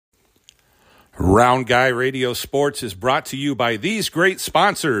Round Guy Radio Sports is brought to you by these great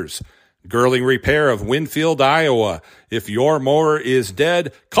sponsors. Girling Repair of Winfield, Iowa. If your mower is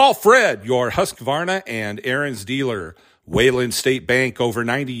dead, call Fred, your Husqvarna and Aaron's dealer. Wayland State Bank, over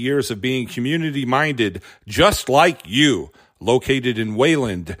 90 years of being community-minded, just like you. Located in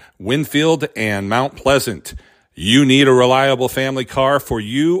Wayland, Winfield, and Mount Pleasant. You need a reliable family car for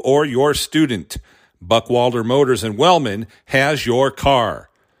you or your student. Buckwalder Motors in Wellman has your car.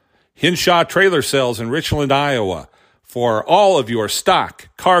 Hinshaw Trailer Sales in Richland, Iowa. For all of your stock,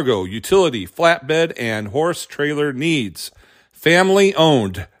 cargo, utility, flatbed, and horse trailer needs. Family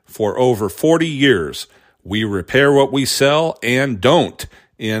owned for over 40 years. We repair what we sell and don't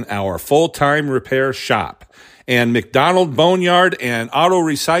in our full-time repair shop. And McDonald Boneyard and Auto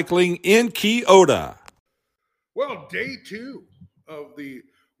Recycling in Keota. Well, day 2 of the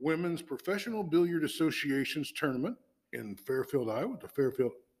Women's Professional Billiard Association's tournament in Fairfield, Iowa, the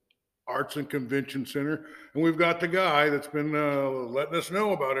Fairfield Arts and Convention Center. And we've got the guy that's been letting us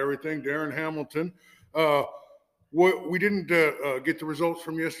know about everything, Daryn Hamilton. We didn't get the results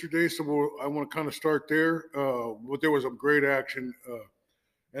from yesterday, so I want to kind of start there. But there was a great action,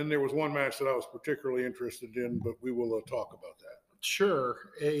 and there was one match that I was particularly interested in, but we will talk about that. Sure.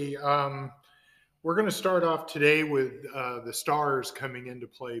 We're going to start off today with the Stars coming into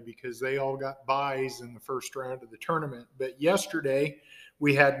play because they all got byes in the first round of the tournament. But yesterday,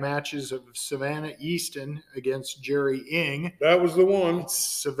 we had matches of Savannah Easton against Jerry Ng. That was the one.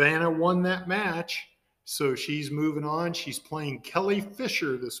 Savannah won that match, so she's moving on. She's playing Kelly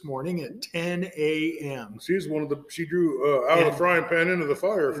Fisher this morning at 10 a.m. She drew out of the frying pan into the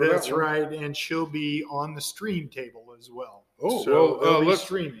fire for that's that one. right, and she'll be on the stream table as well. Oh, so well,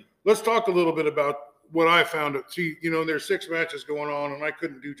 streaming. Let's talk a little bit about what I found. There's 6 matches going on, and I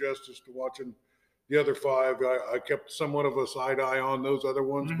couldn't do justice to watching the other 5. I kept somewhat of a side eye on those other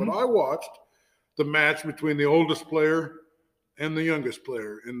ones, but I watched the match between the oldest player and the youngest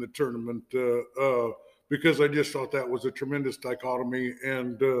player in the tournament because I just thought that was a tremendous dichotomy,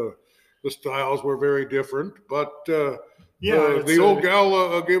 and the styles were very different. But the old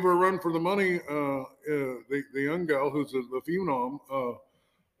gal gave her a run for the money. The young gal, who's the phenom,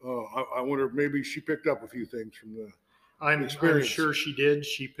 I wonder if maybe she picked up a few things from the I'm experience. sure she did.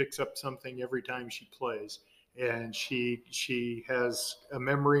 She picks up something every time she plays, and she has a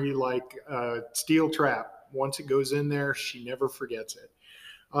memory like a steel trap. Once it goes in there, she never forgets it.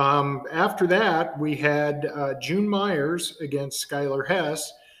 After that, we had June Myers against Skylar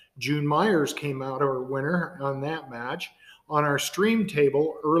Hess. June Myers came out our winner on that match. On our stream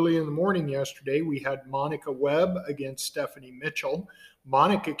table early in the morning yesterday, we had Monica Webb against Stephanie Mitchell.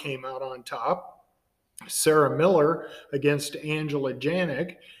 Monica came out on top. Sarah Miller against Angela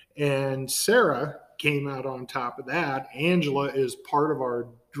Janik, and Sarah came out on top of that. Angela is part of our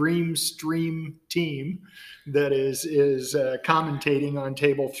Dream Stream team that is commentating on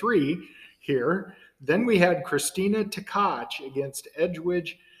table 3 here. Then we had Christina Tkach against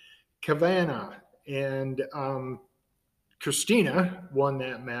Edwidge Kavanagh, and Christina won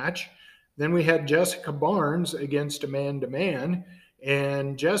that match. Then we had Jessica Barnes against Amanda Mann,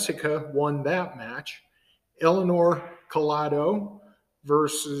 and Jessica won that match. Eleanor Collado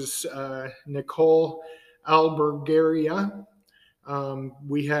versus Nicole Albergaria.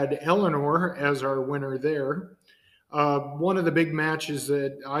 We had Eleanor as our winner there. One of the big matches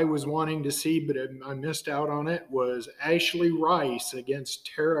that I was wanting to see, but I missed out on it, was Ashley Rice against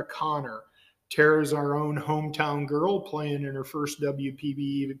Tara Connor. Tara's our own hometown girl playing in her first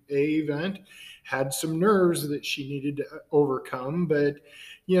WPBA event. Had some nerves that she needed to overcome, but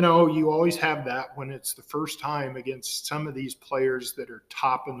you always have that when it's the first time against some of these players that are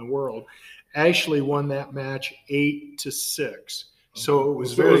top in the world. Ashley won that match 8-6. So it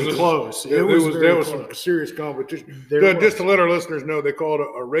was very close. There was some serious competition. Just to let our listeners know, they call it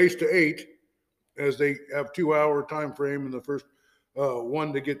a race to 8, as they have 2-hour time frame in the first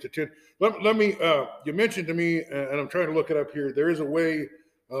one to get to 10. Let me. You mentioned to me, and I'm trying to look it up here. There is a way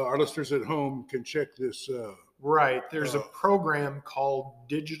our listeners at home can check this. Right. There's a program called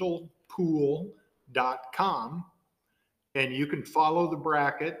digitalpool.com, and you can follow the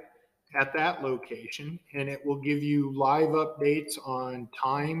bracket at that location, and it will give you live updates on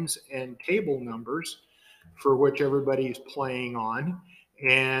times and table numbers for which everybody's playing on.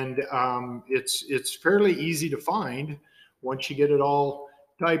 And it's fairly easy to find. Once you get it all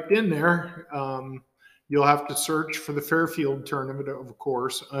typed in there, you'll have to search for the Fairfield tournament, of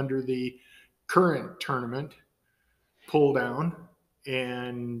course, under the current tournament pull down,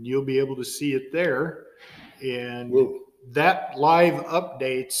 and you'll be able to see it there. And that live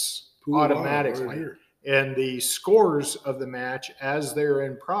updates automatically. And the scores of the match as they're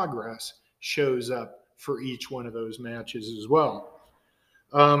in progress shows up for each one of those matches as well.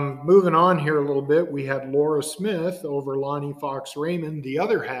 Moving on here a little bit, we had Laura Smith over Lonnie Fox Raymond, the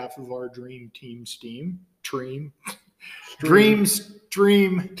other half of our Dream Team Stream.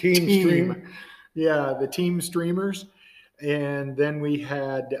 Yeah, the team streamers. And then we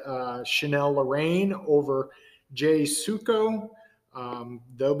had Chanel Lorraine over Jay Suko.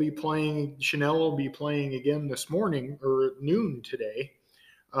 Chanel will be playing again this morning or noon today.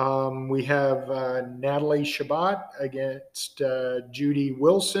 We have Natalie Shabbat against Judy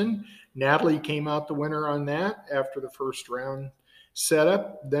Wilson. Natalie came out the winner on that after the first round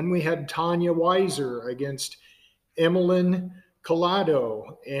setup. Then we had Tanya Weiser against Emmeline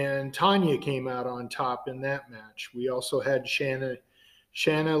Collado, and Tanya came out on top in that match. We also had Shanna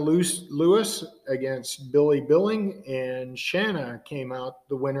Lewis against Billy Billing, and Shanna came out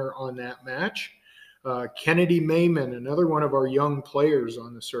the winner on that match. Kennedy Mayman, another one of our young players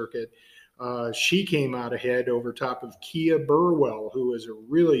on the circuit, she came out ahead over top of Kia Burwell, who is a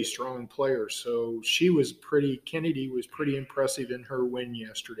really strong player. So Kennedy was pretty impressive in her win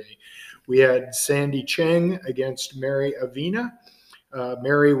yesterday. We had Sandy Cheng against Mary Avina.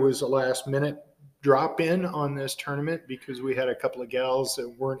 Mary was a last minute drop in on this tournament because we had a couple of gals that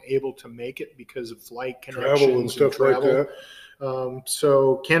weren't able to make it because of flight connections, travel and stuff like that.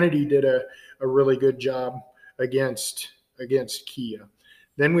 So Kennedy did a really good job against Kia.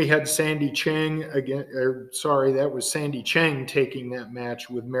 Then we had Sandy Cheng that was Sandy Cheng taking that match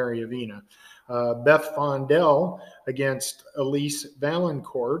with Mary Avina. Beth Fondell against Elise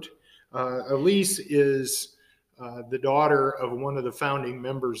Valancourt. Elise is the daughter of one of the founding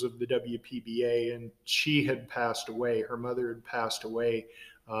members of the WPBA, and she had passed away. Her mother had passed away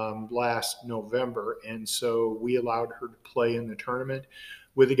last November, and so we allowed her to play in the tournament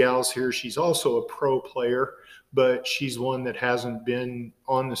with the gals here. She's also a pro player, but she's one that hasn't been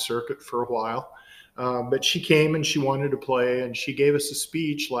on the circuit for a while. But she came and she wanted to play, and she gave us a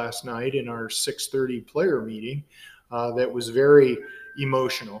speech last night in our 6:30 player meeting that was very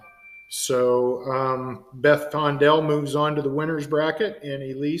emotional. So Beth Fondell moves on to the winner's bracket, and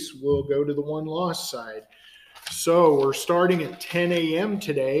Elise will go to the one-loss side. So we're starting at 10 a.m.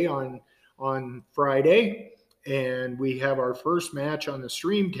 today on Friday, and we have our first match on the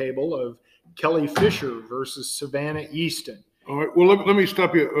stream table of Kelly Fisher versus Savannah Easton. All right. Well, let me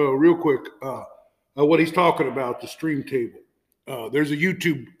stop you real quick. What he's talking about, the stream table. There's a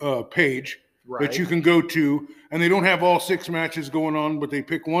YouTube page that you can go to, and they don't have all 6 matches going on, but they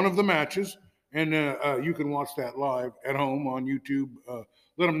pick one of the matches, and you can watch that live at home on YouTube.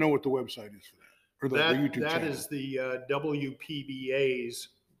 Let them know what the website is for that, or the YouTube channel. That is the WPBA's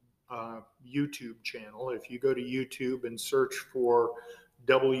YouTube channel. If you go to YouTube and search for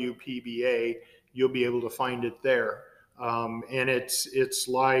WPBA, you'll be able to find it there. And it's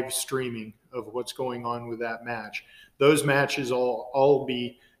live streaming of what's going on with that match. Those matches all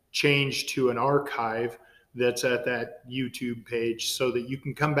be changed to an archive that's at that YouTube page so that you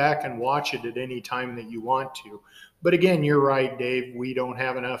can come back and watch it at any time that you want to. But again, you're right, Dave. We don't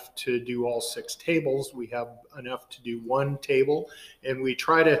have enough to do all 6 tables. We have enough to do 1 table, and we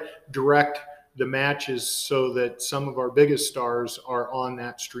try to direct the matches so that some of our biggest stars are on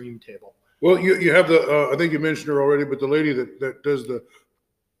that stream table. Well, you have I think you mentioned her already, but the lady that does the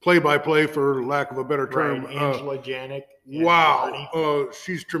play-by-play, for lack of a better term. Right, Angela Janik. Wow.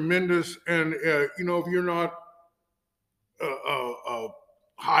 She's tremendous. And, if you're not a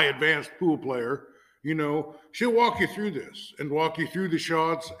high advanced pool player, she'll walk you through this and walk you through the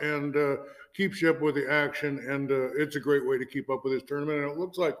shots and keeps you up with the action. And it's a great way to keep up with this tournament. And it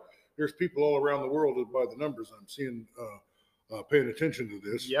looks like there's people all around the world, by the numbers I'm seeing, paying attention to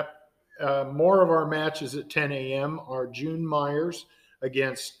this. Yep. More of our matches at 10 a.m. are June Myers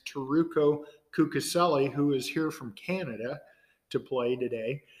against Taruko Kukaselli, who is here from Canada to play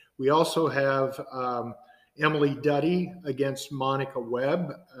today. We also have Emily Duddy against Monica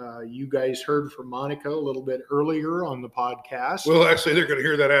Webb. You guys heard from Monica a little bit earlier on the podcast. Well, actually, they're going to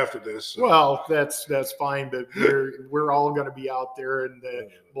hear that after this. So. Well, that's fine, but we're all going to be out there in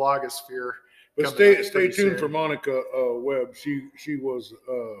the blogosphere. But stay tuned for Monica Webb. She was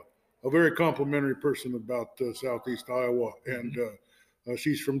a very complimentary person about Southeast Iowa, and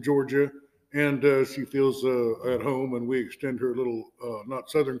she's from Georgia, and she feels at home, and we extend her a little, not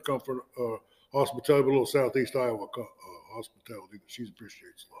Southern Comfort hospitality, but a little Southeast Iowa hospitality that she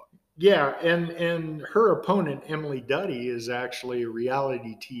appreciates a lot. Yeah, and her opponent, Emily Duddy, is actually a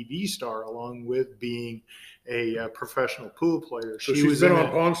reality TV star, along with being a professional pool player. So she's been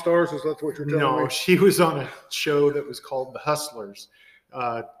on Pawn Stars? Is that what you're telling me? No, she was on a show that was called The Hustlers,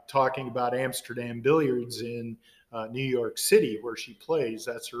 talking about Amsterdam billiards in New York City, where she plays.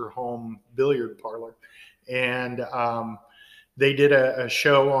 That's her home billiard parlor. And they did a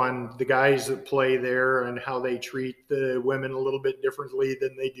show on the guys that play there and how they treat the women a little bit differently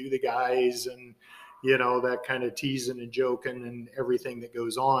than they do the guys, and that kind of teasing and joking and everything that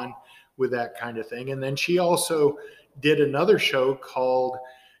goes on with that kind of thing. And then she also did another show called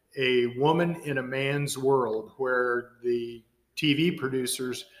A Woman in a Man's World, where the TV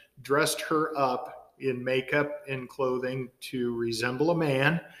producers dressed her up in makeup and clothing to resemble a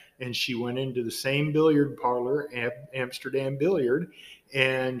man. And she went into the same billiard parlor, Amsterdam Billiard,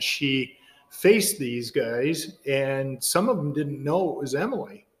 and she faced these guys, and some of them didn't know it was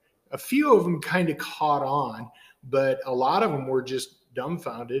Emily. A few of them kind of caught on, but a lot of them were just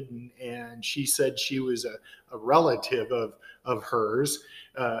dumbfounded. And she said she was a relative of hers,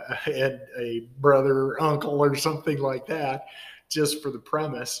 and a brother, uncle, or something like that, just for the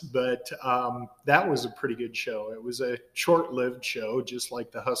premise. But that was a pretty good show. It was a short-lived show, just like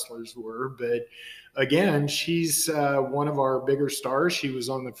the Hustlers were. But again, she's one of our bigger stars. She was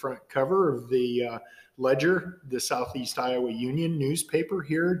on the front cover of the Ledger, the Southeast Iowa Union newspaper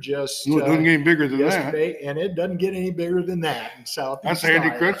here, just it doesn't get any bigger than yesterday, and it doesn't get any bigger than that in Southeast That's Andy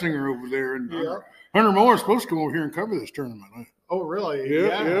Iowa. Kretzinger over there. And Hunter Moore is supposed to come over here and cover this tournament. Oh, really?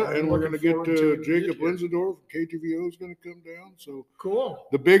 Yeah. And we're going to get Jacob Linsendorf from KTVO is going to come down. So cool.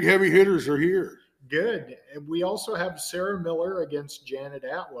 The big heavy hitters are here. Good. And we also have Sarah Miller against Janet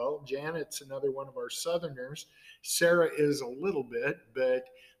Atwell. Janet's another one of our Southerners. Sarah is a little bit, but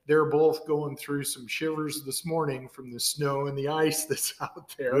they're both going through some shivers this morning from the snow and the ice that's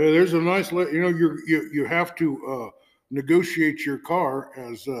out there. Yeah, there's a nice, you have to negotiate your car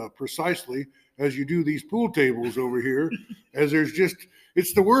as precisely as you do these pool tables over here, as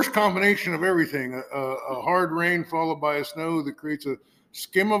it's the worst combination of everything. A hard rain followed by a snow that creates a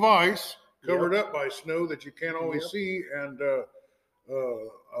skim of ice covered up by snow that you can't always see. And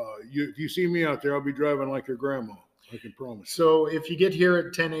if you see me out there, I'll be driving like your grandma. I can promise. So if you get here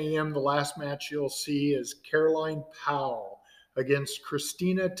at 10 a.m., the last match you'll see is Caroline Powell against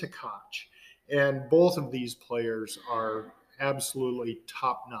Christina Tkach. And both of these players are absolutely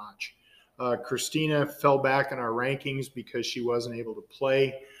top-notch. Christina fell back in our rankings because she wasn't able to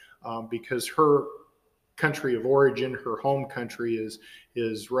play, because her country of origin, her home country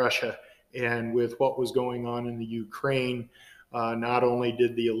is Russia. And with what was going on in the Ukraine, not only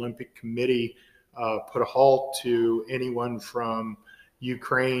did the Olympic Committee put a halt to anyone from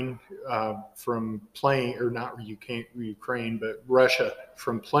Ukraine from playing, or not Ukraine, but Russia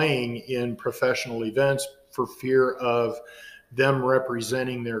from playing in professional events for fear of them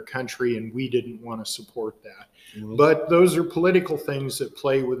representing their country, and we didn't want to support that. Mm-hmm. But those are political things that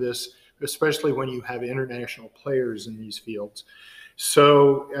play with this, especially when you have international players in these fields.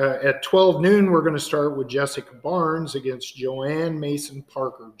 So at 12 noon, we're going to start with Jessica Barnes against Joanne Mason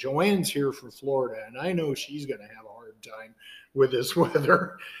Parker. Joanne's here from Florida, and I know she's going to have a hard time with this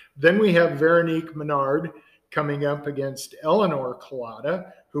weather. Then we have Veronique Menard coming up against Eleanor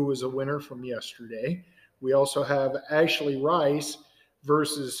Collada, who was a winner from yesterday. We also have Ashley Rice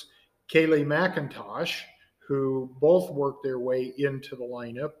versus Kaylee McIntosh, who both worked their way into the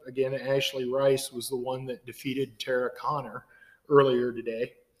lineup. Again, Ashley Rice was the one that defeated Tara Connor earlier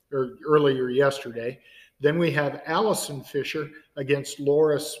yesterday. Then we have Allison Fisher against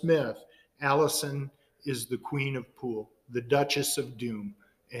Laura Smith. Allison is the queen of pool, the Duchess of Doom,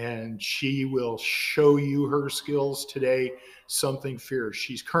 and she will show you her skills today, something fierce.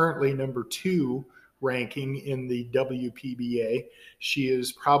 She's currently number 2 ranking in the WPBA. She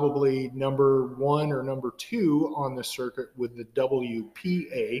is probably number 1 or number 2 on the circuit with the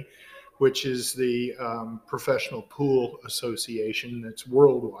WPA, which is the Professional Pool Association that's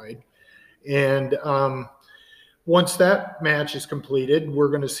worldwide. And once that match is completed, we're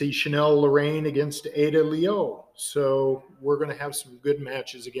going to see Chanel Lorraine against Ada Leo. So we're going to have some good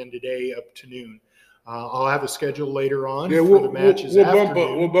matches again today up to noon. I'll have a schedule later on for the matches after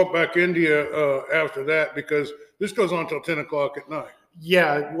noon. We'll bump back India after that, because this goes on until 10 o'clock at night.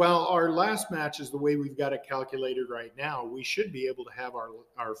 Yeah, well, our last match is the way we've got it calculated right now. We should be able to have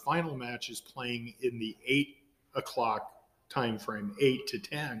our final matches playing in the 8 o'clock time frame, 8 to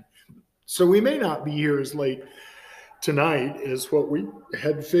 10. So we may not be here as late tonight as what we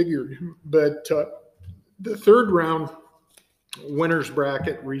had figured. But the third round winners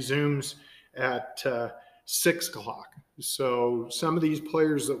bracket resumes at 6 o'clock. So some of these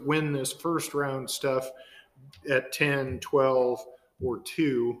players that win this first round stuff at 10, 12, or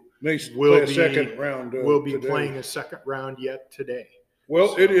 2 will be playing a second round yet today. Well,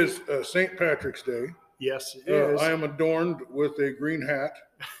 so, it is St. Patrick's Day. Yes, it is. I am adorned with a green hat.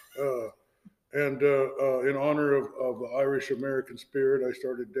 And in honor of the Irish American spirit, I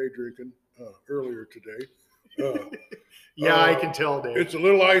started day drinking earlier today. I can tell, Dave. It's a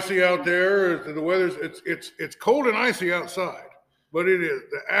little icy out there. The weather's it's cold and icy outside, but the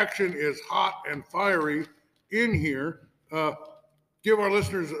action is hot and fiery in here. Give our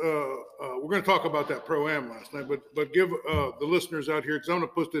listeners. We're going to talk about that Pro-Am last night, but give the listeners out here, because I'm going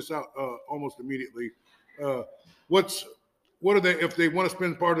to put this out almost immediately. What are they, if they want to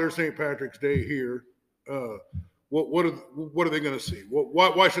spend part of their St. Patrick's Day here? What are they going to see?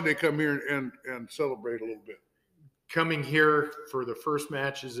 Why should they come here and celebrate a little bit? Coming here for the first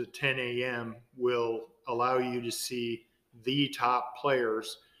matches at 10 a.m. will allow you to see the top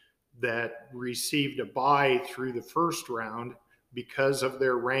players that received a bye through the first round because of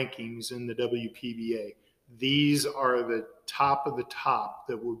their rankings in the WPBA. These are the top of the top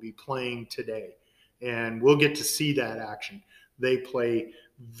that will be playing today, and we'll get to see that action. They play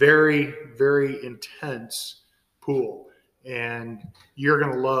very, very intense pool, and you're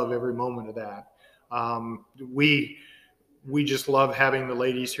going to love every moment of that. We just love having the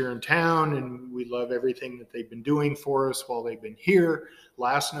ladies here in town, and we love everything that they've been doing for us while they've been here.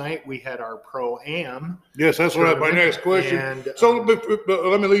 Last night we had our Pro-Am. Yes, that's what my next question. And, but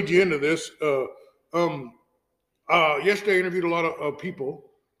let me lead you into this. Yesterday I interviewed a lot of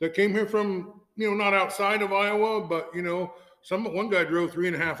people that came here from, not outside of Iowa, but, one guy drove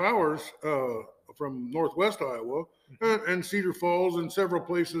 3.5 hours from Northwest Iowa and Cedar Falls and several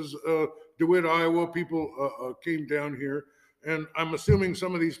places, DeWitt, Iowa. People came down here, and I'm assuming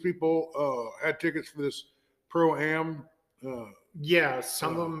some of these people had tickets for this Pro-Am.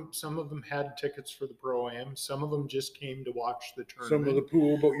 Some of them had tickets for the Pro-Am. Some of them just came to watch the tournament. Some of the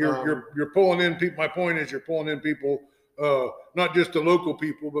pool, but you're pulling in people. My point is, you're pulling in people, not just the local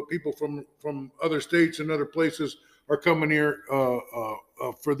people, but people from other states and other places are coming here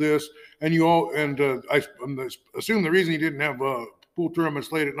for this. And I assume the reason you didn't have pool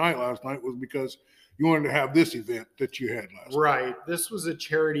tournaments late at night last night was because you wanted to have this event that you had last night. Right. This was a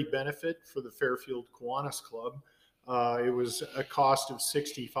charity benefit for the Fairfield Kiwanis Club. It was a cost of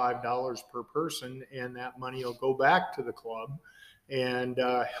 $65 per person, and that money will go back to the club and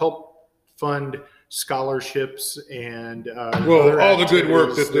help fund scholarships and all the good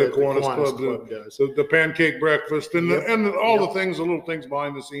work that the Kiwanis Club does. The pancake breakfast and the things, the little things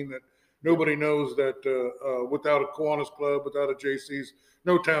behind the scene that nobody knows, that without a Kiwanis Club, without a JC's,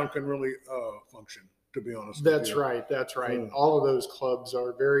 no town can really function, to be honest. That's right. Yeah. All of those clubs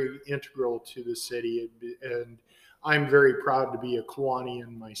are very integral to the city, and I'm very proud to be a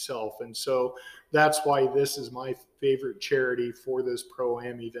Kiwanian myself. And so that's why this is my favorite charity for this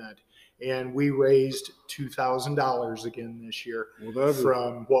Pro-Am event. And we raised $2,000 again this year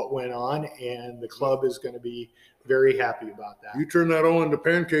from what went on, and the club is going to be very happy about that. You turn that all into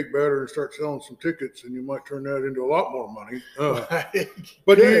pancake batter and start selling some tickets, and you might turn that into a lot more money.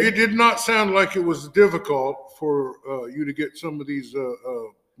 But it did not sound like it was difficult for you to get some of these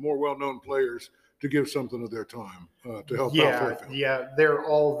more well-known players to give something of their time to help out Fairfield. Yeah, they're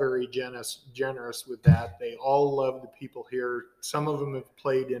all very generous with that. They all love the people here. Some of them have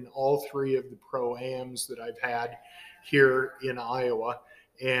played in all 3 of the Pro-Ams that I've had here in Iowa,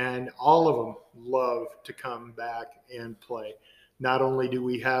 and all of them love to come back and play. Not only do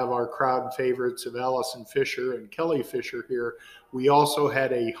we have our crowd favorites of Allison Fisher and Kelly Fisher here, we also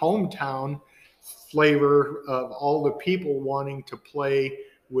had a hometown flavor of all the people wanting to play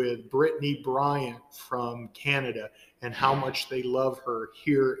with Brittany Bryant from Canada and how much they love her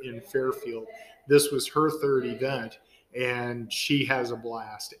here in Fairfield. This was her 3rd event, and she has a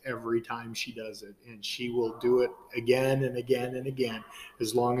blast every time she does it, and she will do it again and again and again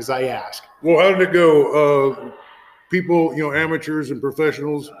as long as I ask. Well, how did it go? People, amateurs and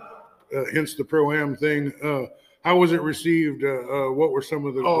professionals, hence the Pro-Am thing. How was it received? What were some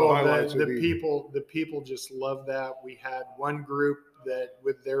of the highlights? The people just love that. We had one group that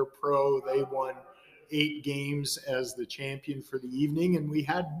with their pro, they won 8 games as the champion for the evening. And we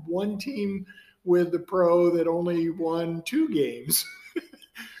had one team with the pro that only won 2 games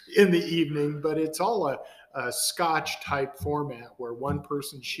in the evening, but it's all a Scotch type format where one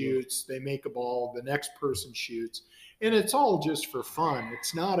person shoots, they make a ball, the next person shoots. And it's all just for fun.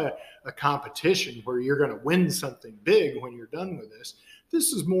 It's not a competition where you're going to win something big when you're done with this.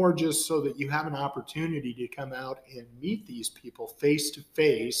 This is more just so that you have an opportunity to come out and meet these people face to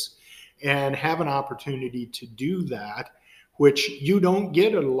face and have an opportunity to do that, which you don't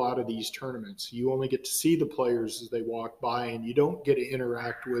get at a lot of these tournaments. You only get to see the players as they walk by, and you don't get to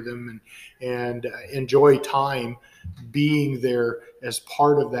interact with them and enjoy time being there as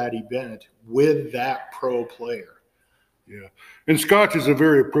part of that event with that pro player. Yeah. And scotch is a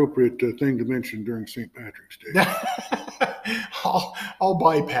very appropriate thing to mention during St. Patrick's Day. I'll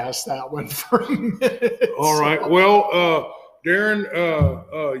bypass that one for a minute. All right. Well, Daryn,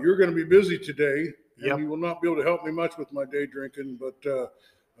 you're going to be busy today, and Yep. you will not be able to help me much with my day drinking, but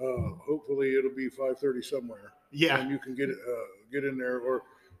hopefully it'll be 5:30 somewhere. Yeah. And you can get in there, or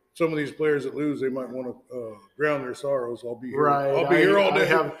some of these players that lose, they might want to drown their sorrows. I'll be here. Right. I'll be here all day.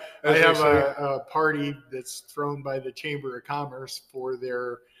 I have a party that's thrown by the Chamber of Commerce for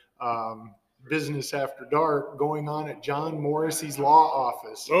their business after dark going on at John Morrissey's law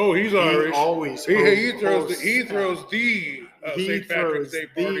office. Oh, he's Irish. Always he throws the St. Patrick's Day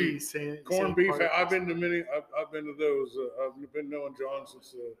party. Corned beef. I've been to many. I've been to those. I've been knowing John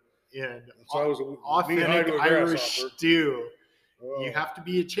since I was a authentic Irish stew. Oh. You have to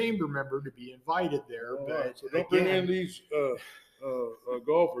be a chamber member to be invited there. All but right. So don't bring in these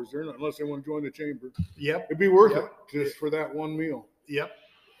golfers. They're not, unless they want to join the chamber. Yep. It'd be worth it just for that one meal. Yep.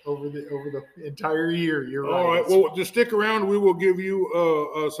 Over the entire year. You're right. All right. Well, just stick around. We will give you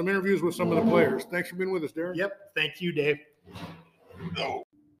some interviews with some of the players. Thanks for being with us, Daryn. Yep. Thank you, Dave. Well,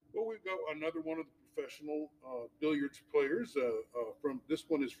 we've got another one of the professional billiards players. This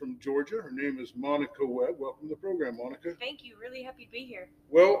one is from Georgia. Her name is Monica Webb. Welcome to the program, Monica. Thank you. Really happy to be here.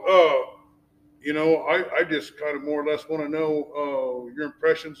 Well, I just kind of more or less want to know your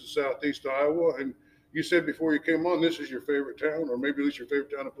impressions of Southeast Iowa. And you said before you came on, this is your favorite town, or maybe at least your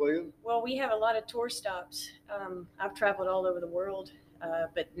favorite town to play in? Well, we have a lot of tour stops. I've traveled all over the world,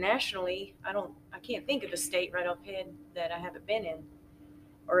 but nationally, I can't think of a state right offhand that I haven't been in,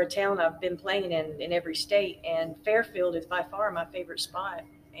 or a town I've been playing in every state. And Fairfield is by far my favorite spot,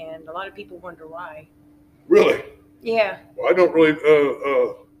 and a lot of people wonder why. Really? Yeah. Well, I don't really.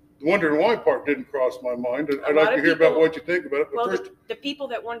 The wondering why part didn't cross my mind. I'd like to hear about what you think about it. But well, first, the people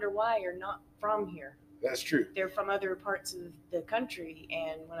that wonder why are not from here. That's true. They're from other parts of the country,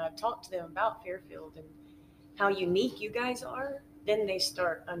 and when I've talked to them about Fairfield and how unique you guys are, then they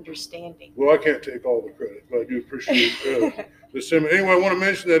start understanding. Well, I can't take all the credit, but I do appreciate the sentiment. Anyway, I want to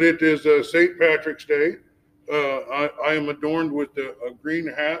mention that it is St. Patrick's Day. I am adorned with a green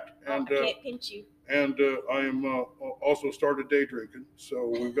hat, and I can't pinch you. And I am also started day drinking, so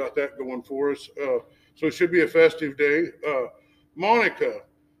we've got that going for us. So it should be a festive day. Monica,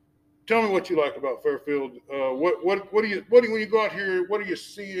 tell me what you like about Fairfield. What do you when you go out here? What are you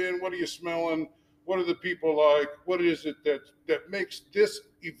seeing? What are you smelling? What are the people like? What is it that makes this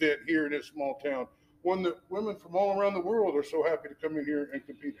event here in this small town one that women from all around the world are so happy to come in here and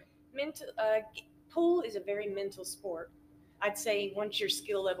compete in? Pool is a very mental sport. I'd say once your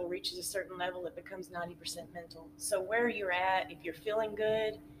skill level reaches a certain level, it becomes 90% mental. So where you're at, if you're feeling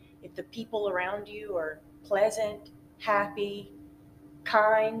good, if the people around you are pleasant, happy,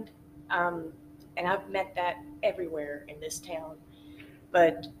 kind, and I've met that everywhere in this town.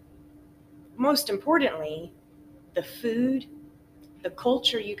 But most importantly, the food, the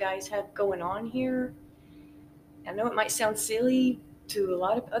culture you guys have going on here. I know it might sound silly to a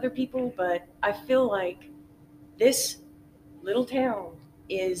lot of other people, but I feel like this little town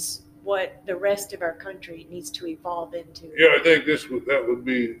is what the rest of our country needs to evolve into. Yeah, I think that would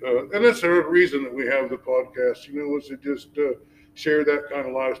be, and that's the reason that we have the podcast, is to just share that kind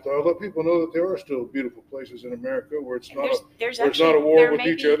of lifestyle. Let people know that there are still beautiful places in America where it's not a war with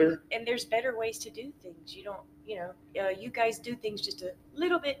each other. And there's better ways to do things. You guys do things just a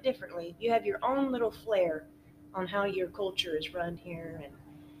little bit differently. You have your own little flair on how your culture is run here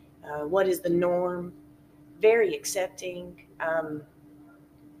and what is the norm. Very accepting.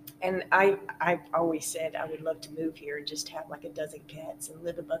 And I've always said I would love to move here and just have like a dozen cats and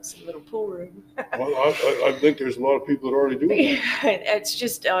live above some little pool room. Well, I think there's a lot of people that already do that. It's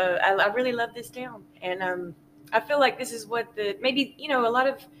just, I really love this town. And I feel like this is what maybe a lot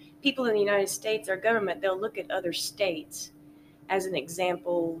of people in the United States, our government, they'll look at other states as an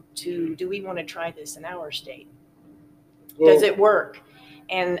example do we want to try this in our state? Well, does it work?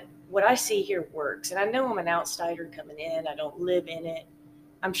 And what I see here works. And I know I'm an outsider coming in. I don't live in it.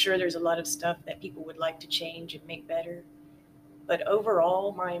 I'm sure there's a lot of stuff that people would like to change and make better. But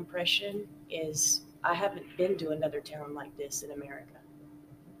overall, my impression is I haven't been to another town like this in America.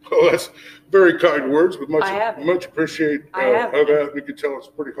 Well, that's very kind words, but much appreciate that. We can tell it's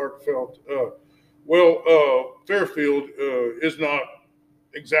pretty heartfelt. Fairfield is not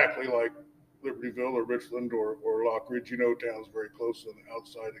exactly like Libertyville or Richland or Lockridge, towns very close on the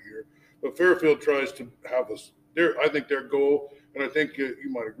outside of here. But Fairfield tries to have I think their goal, and I think you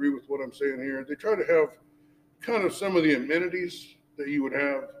might agree with what I'm saying here, they try to have kind of some of the amenities that you would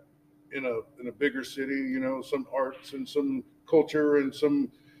have in a bigger city, some arts and some culture and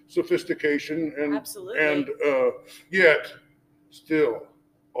some sophistication and Absolutely. and yet still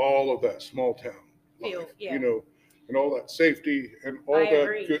all of that small town life, Feel, yeah. you know, and all that safety and all I that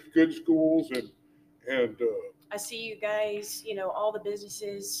agree. good schools and I see you guys, you know, all the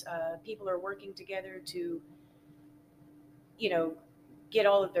businesses, people are working together to, you know, get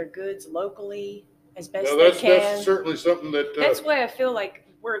all of their goods locally as best now they can. that's certainly something that That's why I feel like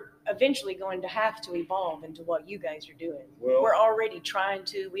we're eventually going to have to evolve into what you guys are doing. Well, we're already trying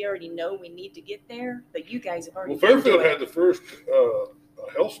to. We already know we need to get there, but you guys have already. well, Fairfield had the first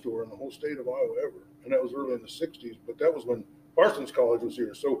health store in the whole state of Iowa ever, and that was early in the '60s. But that was when Parsons College was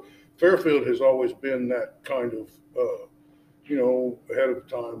here. So Fairfield has always been that kind of, you know, ahead of the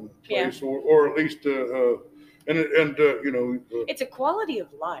time place, or at least, you know, it's a quality of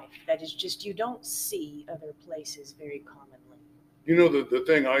life that is just you don't see other places very commonly. You know, the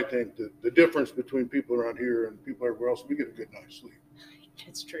thing I think the difference between people around here and people everywhere else, we get a good night's sleep.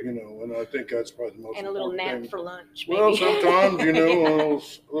 That's true. You know, and I think that's probably the most and a little nap thing. for lunch. Maybe. Well, sometimes, you know,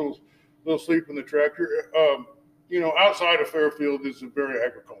 a little sleep in the tractor. You know, outside of Fairfield is a very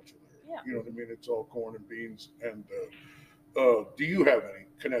agricultural area. Yeah. You know what I mean? It's all corn and beans. And do you have any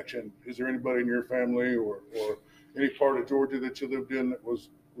connection? Is there anybody in your family or any part of Georgia that you lived in that was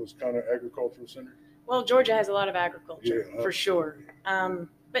kind of agricultural centered? Well, Georgia has a lot of agriculture, Yeah. for sure.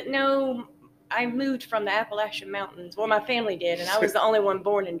 But no, I moved from the Appalachian Mountains. Well, my family did, and I was the only one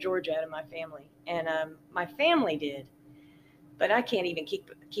born in Georgia out of my family. And my family did, but I can't even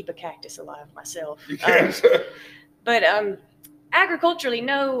keep a cactus alive myself. You can't. But agriculturally,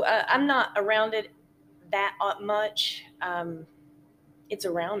 no, I'm not around it that much. It's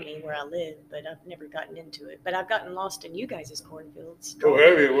around me where I live, but I've never gotten into it. But I've gotten lost in you guys' cornfields. Oh,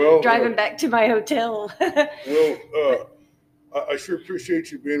 have you? Well, driving back to my hotel. Well, I sure appreciate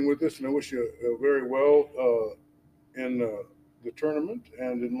you being with us, and I wish you very well in the tournament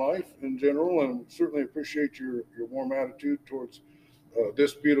and in life in general, and certainly appreciate your warm attitude towards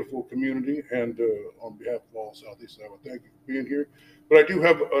this beautiful community. And on behalf of all Southeast Iowa, thank you for being here. But I do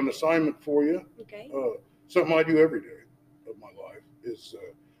have an assignment for you. Okay. Something I do every day of my life is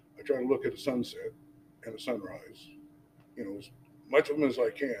I try to look at a sunset and a sunrise, you know, as much of them as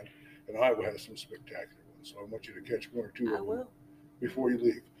I can. And Iowa has some spectacular ones, so I want you to catch one or two of them before you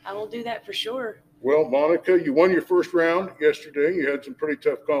leave. I will do that for sure. Well, Monica, you won your first round yesterday. You had some pretty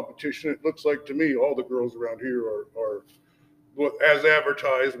tough competition. It looks like to me all the girls around here are as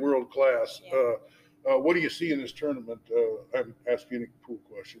advertised, world class. Yeah. What do you see in this tournament? I'm asking any pool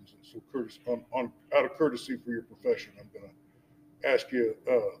questions, and so out of courtesy for your profession, I'm going to ask you,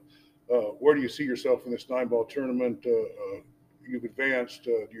 where do you see yourself in this 9-ball tournament? You've advanced.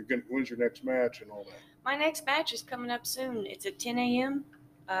 When's your next match and all that? My next match is coming up soon. It's at 10 a.m.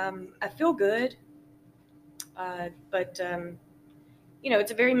 I feel good, but you know,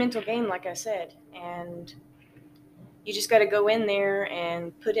 it's a very mental game, like I said, and you just got to go in there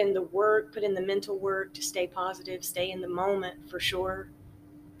and put in the work, put in the mental work to stay positive, stay in the moment for sure.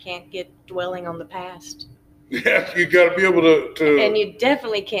 Can't get dwelling on the past. Yeah, you got to be able to. And you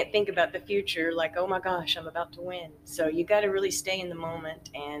definitely can't think about the future like, oh my gosh, I'm about to win. So you got to really stay in the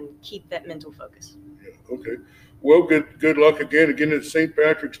moment and keep that mental focus. Yeah, okay. Well, good luck again at St.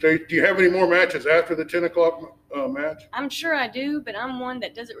 Patrick's Day. Do you have any more matches after the 10 o'clock match? I'm sure I do, but I'm one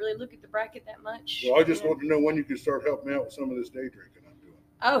that doesn't really look at the bracket that much. Well, I just want to know when you can start helping me out with some of this day drinking I'm doing.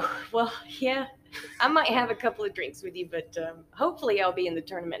 Oh, well, yeah. I might have a couple of drinks with you, but hopefully I'll be in the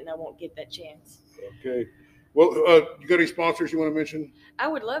tournament and I won't get that chance. Okay. Well, you got any sponsors you want to mention? I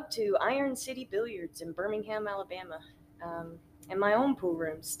would love to. Iron City Billiards in Birmingham, Alabama, and my own pool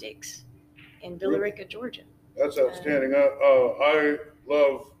room, Sticks, in Villarica, Georgia. That's outstanding. I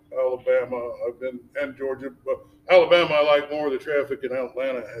love Alabama. I've been in Georgia, but Alabama I like more. The traffic in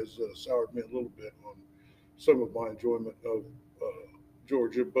Atlanta has soured me a little bit on some of my enjoyment of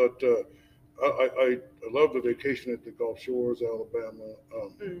Georgia. But I love the vacation at the Gulf Shores, Alabama.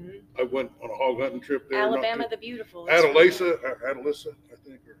 I went on a hog hunting trip there. Alabama the Beautiful. Atalissa, I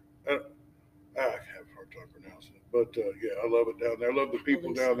think, I have a hard time pronouncing it. But yeah, I love it down there. I love the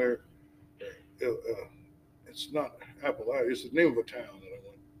people down there. It's not Appalachia. It's the name of a town that I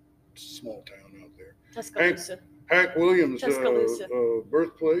went. It's a small town out there. Tuscaloosa. Hank Williams' Tuscaloosa.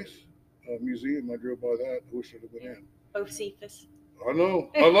 Birthplace museum. I drove by that. I wish I'd have been in. Bocephus. I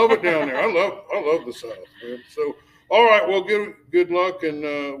know. I love it down there. I love the South, man. So, all right. Well, good luck, and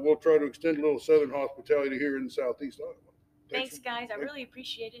we'll try to extend a little Southern hospitality here in Southeast Iowa. Thanks, guys. I really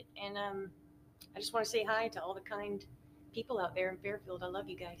appreciate it, and I just want to say hi to all the kind people out there in Fairfield. I love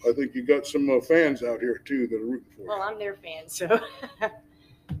you guys. I think you got some fans out here too that are rooting for you. Well, I'm their fan, so.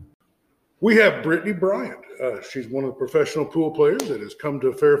 We have Brittany Bryant she's one of the professional pool players that has come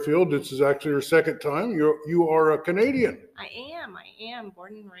to Fairfield. This is actually her second time. You are a Canadian. I am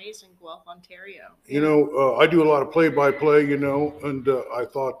born and raised in Guelph, Ontario. You know, I do a lot of play-by-play, you know, and I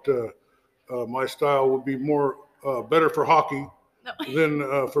thought my style would be more better for hockey than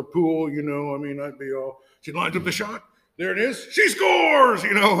for pool, you know. I mean, I'd be all, she lines up the shot. There it is. She scores.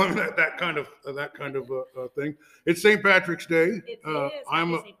 You know, I mean, that kind of thing. It's St. Patrick's Day. It is. I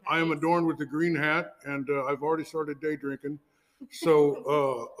am Patrick's. adorned with the green hat, and I've already started day drinking.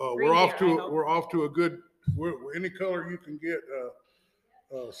 So we're off to a good. Any color you can get,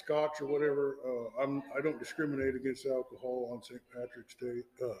 Scotch or whatever. I don't discriminate against alcohol on St. Patrick's Day.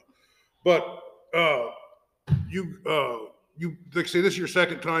 But you like say this is your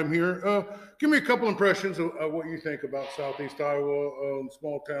second time here. Give me a couple impressions of what you think about Southeast Iowa,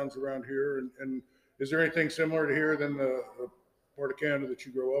 small towns around here, and is there anything similar to here than the part of Canada that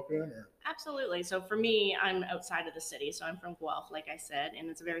you grow up in? Or? Absolutely. So for me, I'm outside of the city. So I'm from Guelph, like I said, and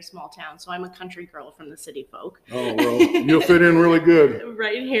it's a very small town. So I'm a country girl from the city folk. Oh, well, you'll fit in really good.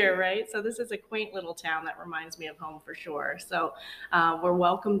 Right here, right? So this is a quaint little town that reminds me of home for sure. So we're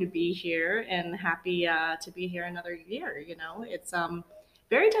welcome to be here and happy to be here another year. You know, it's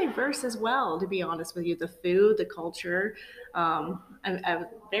very diverse as well, to be honest with you. The food, the culture. I'm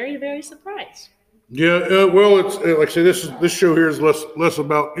very, very surprised. Yeah, well, it's like I say, this show here is less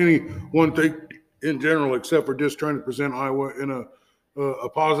about any one thing in general, except for just trying to present Iowa in a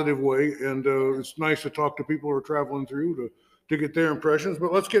positive way. And it's nice to talk to people who are traveling through to get their impressions.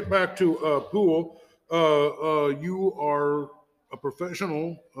 But let's get back to pool. You are a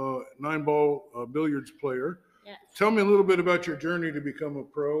professional 9-ball billiards player. Yes. Tell me a little bit about your journey to become a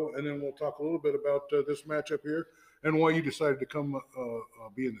pro, and then we'll talk a little bit about this matchup here and why you decided to come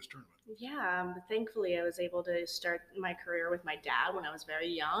be in this tournament. Yeah, thankfully I was able to start my career with my dad when I was very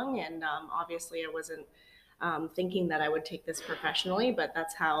young, and obviously I wasn't thinking that I would take this professionally, but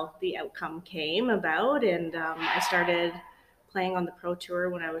that's how the outcome came about. And I started playing on the pro tour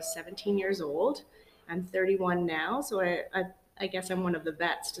when I was 17 years old. I'm 31 now, so I guess I'm one of the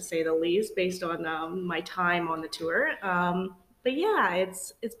vets, to say the least, based on my time on the tour. But yeah,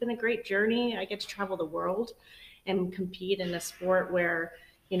 it's been a great journey. I get to travel the world and compete in a sport where,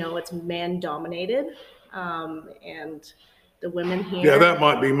 you know, it's man dominated, and the women here. Yeah, that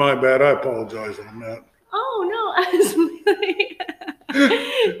might be my bad. I apologize on that. Oh no,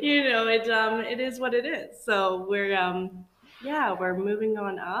 you know, it is what it is. So we're moving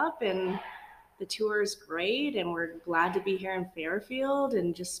on up, and the tour is great, and we're glad to be here in Fairfield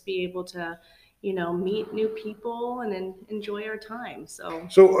and just be able to, you know, meet new people and enjoy our time. So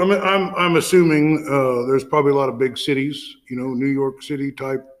I mean, I'm assuming there's probably a lot of big cities, you know, New York City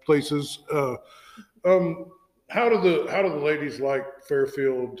type places. How do the ladies like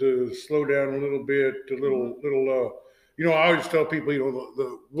Fairfield to slow down a little bit, you know, I always tell people, you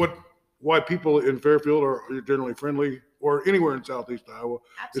know, why people in Fairfield are generally friendly, or anywhere in Southeast Iowa.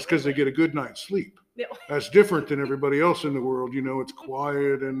 Absolutely. It's because they get a good night's sleep. Yeah. That's different than everybody else in the world. You know, it's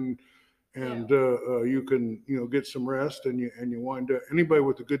quiet and you can, you know, get some rest, and you wind up. Anybody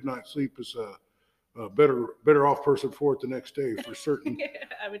with a good night's sleep is a better off person for it the next day, for certain.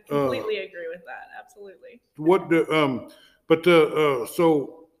 I would completely agree with that. Absolutely.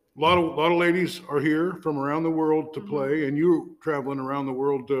 So a lot of ladies are here from around the world to play, and you're traveling around the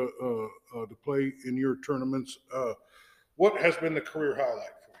world to play in your tournaments. What has been the career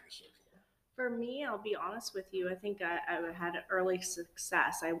highlight for you so far? For me, I'll be honest with you, I think I had early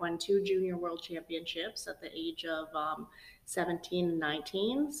success. I won 2 junior world championships at the age of 17 and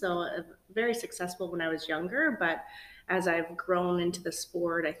 19. So very successful when I was younger, but as I've grown into the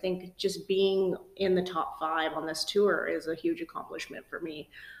sport, I think just being in the top 5 on this tour is a huge accomplishment for me.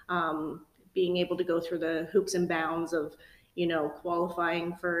 Being able to go through the hoops and bounds of, you know,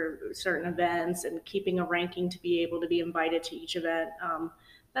 qualifying for certain events and keeping a ranking to be able to be invited to each event.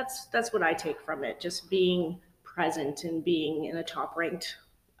 That's what I take from it, just being present and being in a top ranked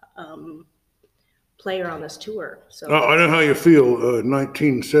player on this tour. So I know how you feel.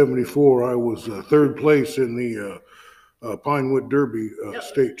 1974, I was third place in the Pinewood Derby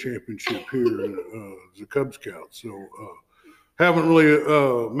state championship here as a Cub Scout. So haven't really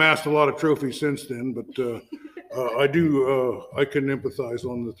amassed a lot of trophies since then, but I can empathize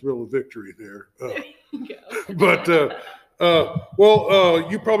on the thrill of victory there. But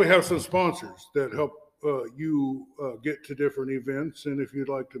you probably have some sponsors that help you get to different events, and if you'd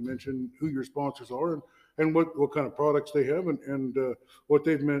like to mention who your sponsors are and what kind of products they have and what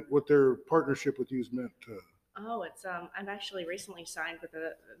they've meant, what their partnership with you's meant. I've actually recently signed with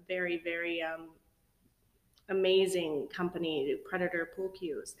a very, very amazing company, Predator Pool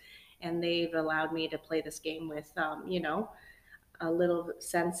Cues, and they've allowed me to play this game with, a little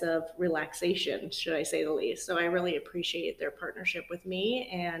sense of relaxation, should I say the least. So I really appreciate their partnership with me,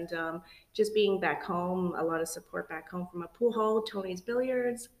 and just being back home, a lot of support back home from a pool hall, Tony's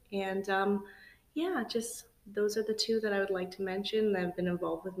Billiards, and just those are the two that I would like to mention that have been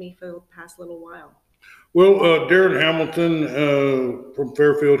involved with me for the past little while. Well, Daryn Hamilton from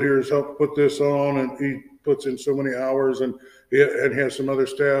Fairfield here has helped put this on, and he puts in so many hours, and has some other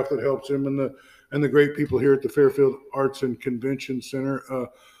staff that helps him, and the great people here at the Fairfield Arts and Convention Center.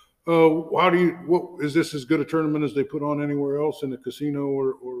 What is this as good a tournament as they put on anywhere else in the casino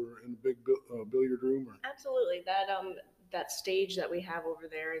or in the big billiard room? Or? Absolutely, that stage that we have over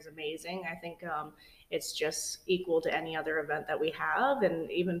there is amazing. I think it's just equal to any other event that we have, and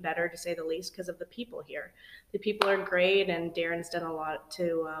even better, to say the least, because of the people here. The people are great, and Daryn's done a lot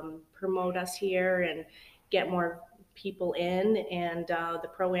to promote us here and get more people in, and the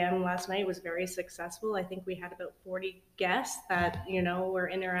Pro-Am last night was very successful. I think we had about 40 guests that were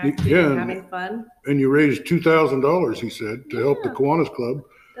interacting and having fun. And you raised $2,000, he said, to help the Kiwanis Club.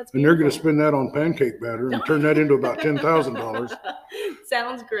 That's and they're going to spend that on pancake batter and turn that into about $10,000.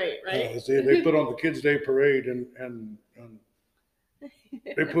 Sounds great, right? They put on the Kids Day Parade, and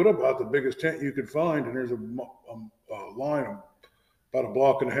they put about the biggest tent you could find, and there's a line about a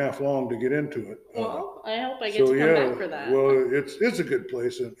block and a half long to get into it. Well, I hope I get to come back for that. Well, it's a good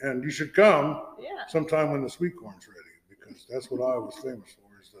place, and you should come sometime when the sweet corn's ready, because that's what I was famous for,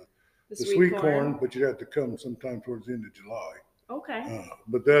 is the sweet corn, but you'd have to come sometime towards the end of July. Okay.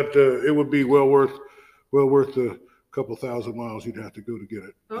 But that it would be well worth the couple thousand miles you'd have to go to get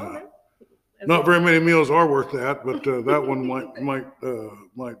it. Okay. Not very many meals are worth that, but that one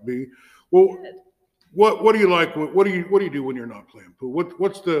might be. Well, good. What do you like? What do you do when you're not playing pool?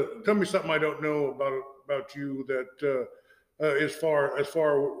 Tell me something I don't know about you that is far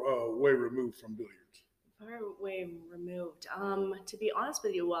way removed from billiards. Far way removed. To be honest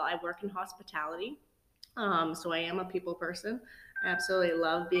with you, well, I work in hospitality. So I am a people person. I absolutely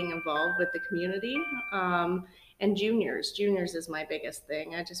love being involved with the community. And juniors is my biggest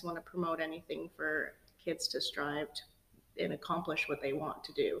thing. I just want to promote anything for kids to strive and accomplish what they want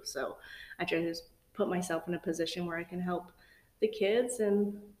to do. So I try to just put myself in a position where I can help the kids,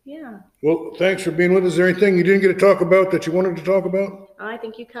 and Well, thanks for being with us. Is there anything you didn't get to talk about that you wanted to talk about? I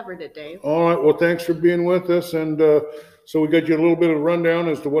think you covered it, Dave. All right. Well, thanks for being with us. And so we got you a little bit of a rundown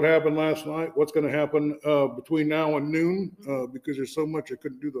as to what happened last night, what's going to happen between now and noon, because there's so much I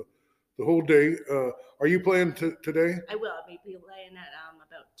couldn't do the whole day. Are you playing today? I will. I'll be playing at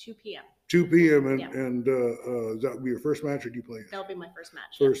about 2 p.m. 2 p.m. And that will be your first match, or do you play? That'll be my first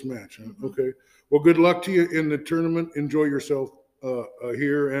match. First match. Huh? Mm-hmm. Okay. Well, good luck to you in the tournament. Enjoy yourself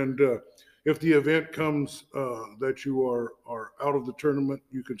here. And if the event comes that you are out of the tournament,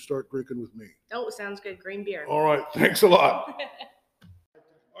 you can start drinking with me. Oh, sounds good. Green beer. All right. Thanks a lot.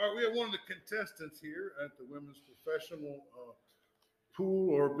 All right. We have one of the contestants here at the Women's Professional Pool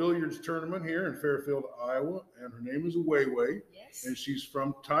or Billiards Tournament here in Fairfield, Iowa. And her name is Wei Wei. Yes. And she's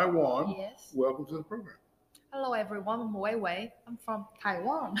from Taiwan. Yes. Welcome to the program. Hello, everyone. I'm Wei Wei. I'm from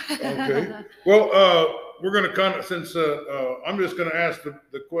Taiwan. Okay. Well, we're going to kind of, since I'm just going to ask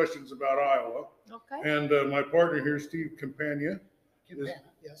the questions about Iowa. Okay. And my partner here, Steve Campagna,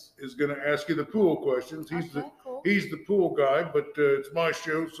 is going to ask you the pool questions. He's the pool guy, but it's my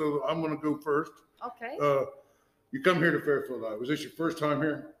show, so I'm going to go first. Okay. You come here to Fairfield, Iowa. Was this your first time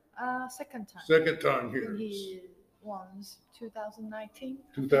here? Second time. Second time here. He won 2019.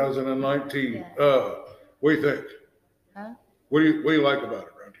 2019. Yeah. What do you think? Huh? What do you like about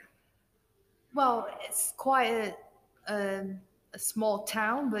it around here? Well, it's quite a small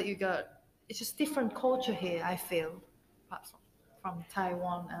town, but it's just different culture here, I feel, from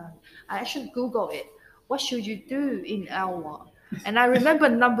Taiwan. And I actually Googled it. What should you do in Iowa? And I remember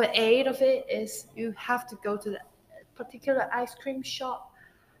number 8 of it is you have to go to the particular ice cream shop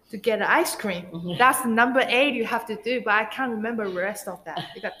to get ice cream. Mm-hmm. That's number 8 you have to do, but I can't remember the rest of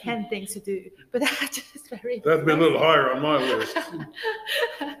that. You got 10 things to do, but that's just very. That'd be a little higher on my list.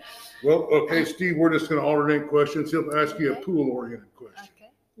 Well, okay, Steve, we're just going to alternate questions. He'll ask you a pool-oriented question.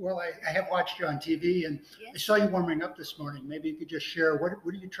 Okay. Well, I have watched you on TV, and I saw you warming up this morning. Maybe you could just share what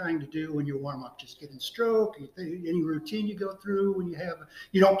are you trying to do when you warm up? Just get in stroke? Any routine you go through when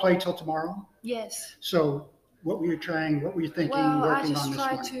you don't play till tomorrow? Yes. So what were you thinking, working on I this just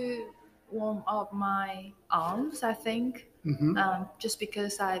morning? try to warm up my arms, I think, just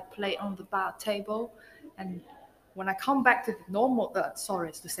because I play on the bar table. And when I come back to the normal,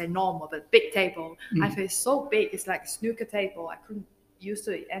 sorry to say normal, but big table, I feel so big. It's like a snooker table. I couldn't use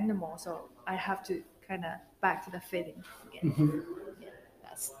it anymore, so I have to kind of back to the feeling again.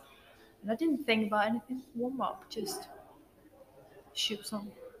 Yeah, and I didn't think about anything. Warm up, just shoot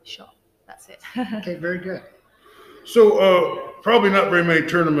some shot. That's it. Okay, very good. So probably not very many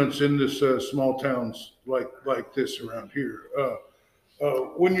tournaments in this small towns like this around here.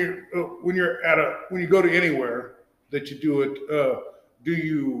 When you go to anywhere that you do it, do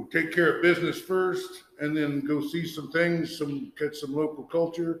you take care of business first and then go see some things, catch some local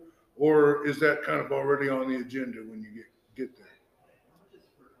culture, or is that kind of already on the agenda when you get there?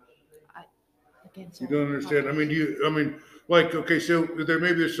 You don't understand. I mean, okay, so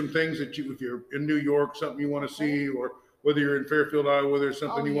there's some things that if you're in New York, something you want to see, or whether you're in Fairfield, Iowa, there's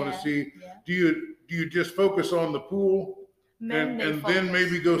something you want to see. Yeah. Do you just focus on the pool and then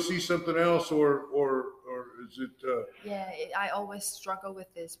maybe go see something else, or is it? I always struggle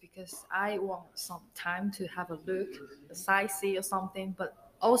with this because I want some time to have a look, a sightsee or something, but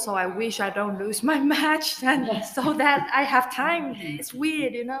also I wish I don't lose my match, and so that I have time. It's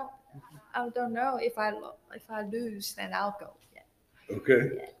weird, I don't know if I lose, then I'll go. Yeah.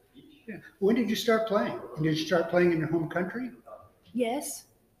 Okay. Yeah. When did you start playing? And did you start playing in your home country? Yes,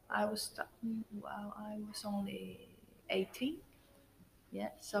 I was only 18. Yeah,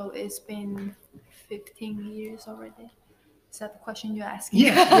 so it's been 15 years already. Is that the question you're asking?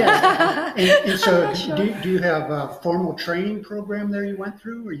 Yeah. And so, sure. do you have a formal training program there you went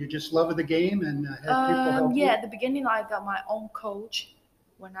through, or you just love the game and have people help you? Yeah, at the beginning I got my own coach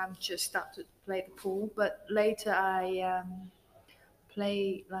when I'm just start to play the pool, but later I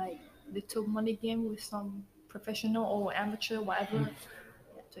play like little money game with some professional or amateur, whatever,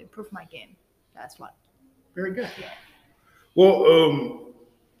 to improve my game. That's what. Very good. Yeah. Well,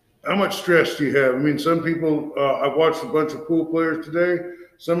 how much stress do you have? I mean, some people, I've watched a bunch of pool players today.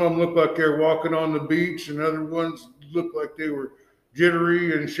 Some of them look like they're walking on the beach, and other ones look like they were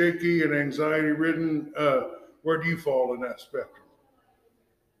jittery and shaky and anxiety ridden. Where do you fall in that spectrum?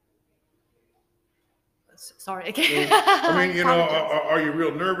 Sorry again. I mean, are you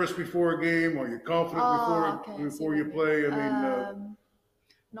real nervous before a game? Are you confident before you play? I mean,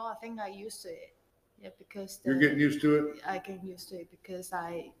 no, I think I used to it. Yeah, because you're getting used to it. I get used to it because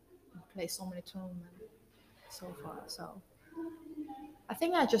I play so many tournaments so far. So I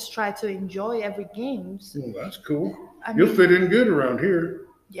think I just try to enjoy every game. Well, that's cool. You'll fit in good around here.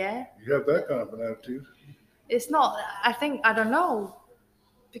 Yeah. You have that kind of an attitude. It's not. I don't know,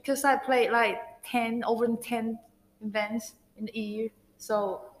 because I played like over 10 events in a year.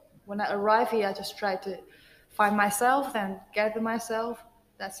 So when I arrive here, I just try to find myself and gather myself.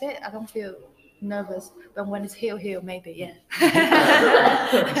 That's it. I don't feel nervous, but when it's heel, maybe, yeah.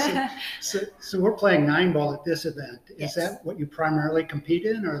 So we're playing 9-ball at this event. Is Yes. that what you primarily compete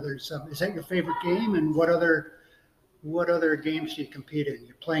in, or is that your favorite game? And what other games do you compete in?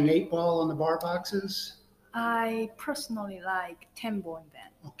 You're playing 8-ball on the bar boxes? I personally like 10-ball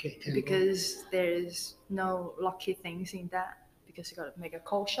event. Okay, 10-ball. Because there's no lucky things in that, because you got to make a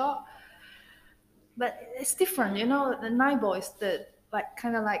cold shot. But it's different, the 9-ball is the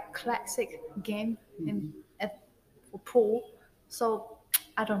kind of like classic game for pool. So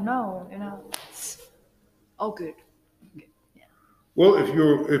I don't know, it's all good. Yeah. Well,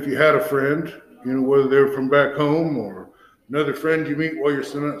 if you had a friend, whether they're from back home or another friend you meet while you're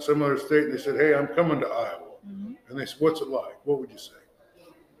in some other state, and they said, "Hey, I'm coming to Iowa," and they said, "What's it like?" What would you say?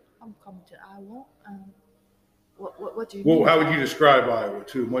 I'm coming to Iowa. What do you mean? Well, how would you describe Iowa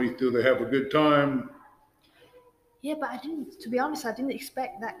to them? Do they have a good time? Yeah, but to be honest, I didn't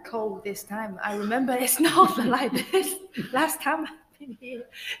expect that cold this time. I remember it's not like this last time I've been here.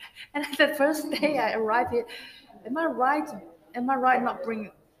 And the first day I arrived here, am I right not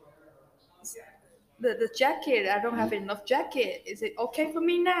bringing the jacket? I don't have enough jacket. Is it okay for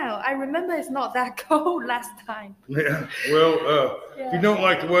me now? I remember it's not that cold last time. Yeah, well, if you don't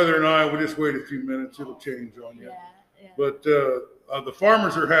like the weather in Iowa, just wait a few minutes. It'll change on you. Yeah. But the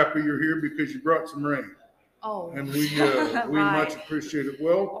farmers are happy you're here because you brought some rain. Oh. And we right. much appreciate it.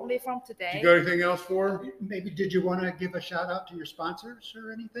 Well, only from today. You got anything else for her? Maybe did you want to give a shout out to your sponsors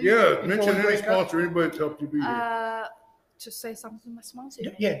or anything? Yeah, mention any sponsor, anybody that's helped you be here. To say something to my sponsor.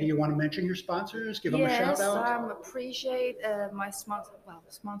 Yeah, do you want to mention your sponsors? Give them a shout out. Yes, I appreciate my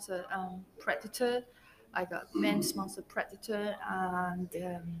sponsor, Predator. I got men's sponsor Predator and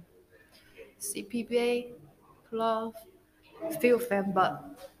CPBA, Club, few of them,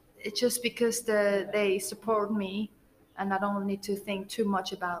 but it's just because they support me, and I don't need to think too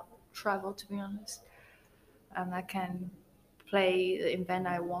much about travel, to be honest. And I can play the event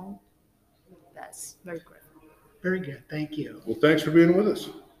I want. That's very great. Very good. Thank you. Well, thanks for being with us.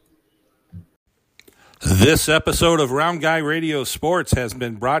 This episode of Round Guy Radio Sports has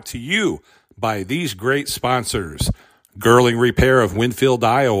been brought to you by these great sponsors. Girling Repair of Winfield,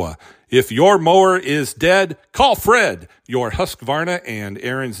 Iowa. If your mower is dead, call Fred, your Husqvarna and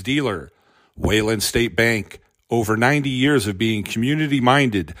Aaron's dealer. Wayland State Bank. Over 90 years of being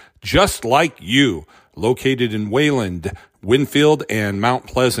community-minded, just like you. Located in Wayland, Winfield, and Mount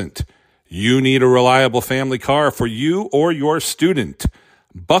Pleasant. You need a reliable family car for you or your student.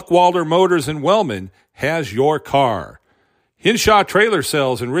 Buckwalder Motors in Wellman has your car. Hinshaw Trailer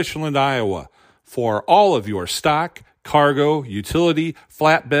Sales in Richland, Iowa. For all of your stock, cargo, utility,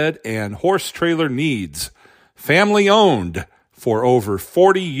 flatbed, and horse trailer needs. Family owned for over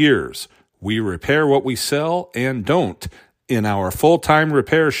 40 years. We repair what we sell and don't in our full-time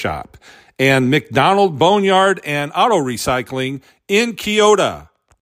repair shop. And McDonald Boneyard and Auto Recycling in Keota.